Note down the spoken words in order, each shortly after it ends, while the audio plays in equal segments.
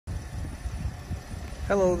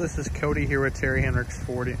Hello, this is Cody here with Terry Henricks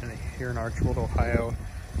Ford here in Archbold, Ohio.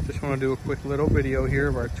 Just want to do a quick little video here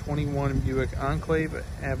of our 21 Buick Enclave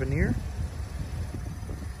Avenir.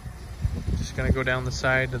 Just going to go down the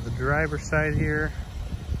side to the driver's side here.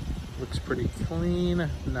 Looks pretty clean.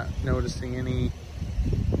 Not noticing any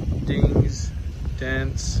dings,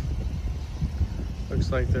 dents.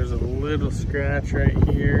 Looks like there's a little scratch right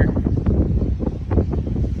here.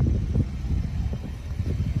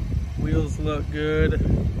 Wheels look good.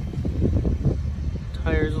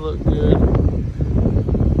 Tires look good.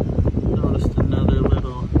 Noticed another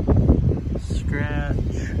little scratch.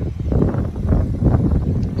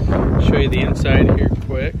 Show you the inside here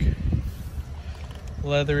quick.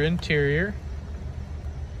 Leather interior.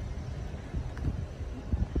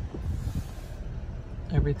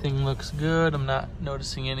 Everything looks good. I'm not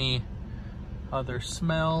noticing any other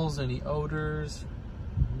smells, any odors,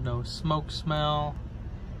 no smoke smell.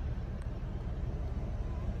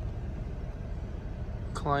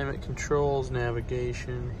 Climate controls,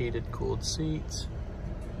 navigation, heated cooled seats.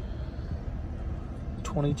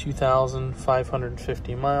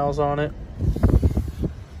 22,550 miles on it.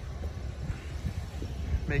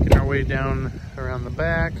 Making our way down around the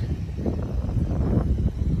back.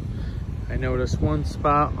 I noticed one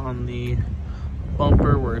spot on the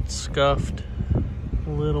bumper where it's scuffed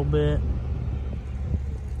a little bit.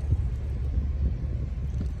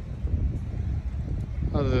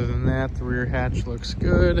 Other than that, the rear hatch looks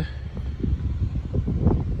good.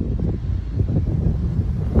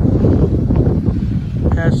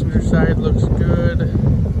 Passenger side looks good.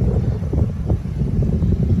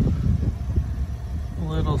 A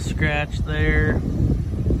little scratch there.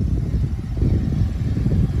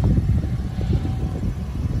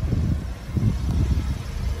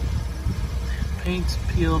 Paint's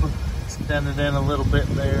peeled, it's dented in a little bit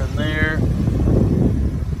there and there.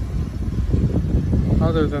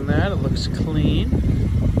 Other than that, it looks clean.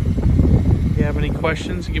 If you have any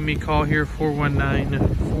questions, give me a call here,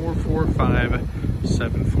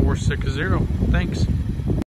 419-445-7460. Thanks.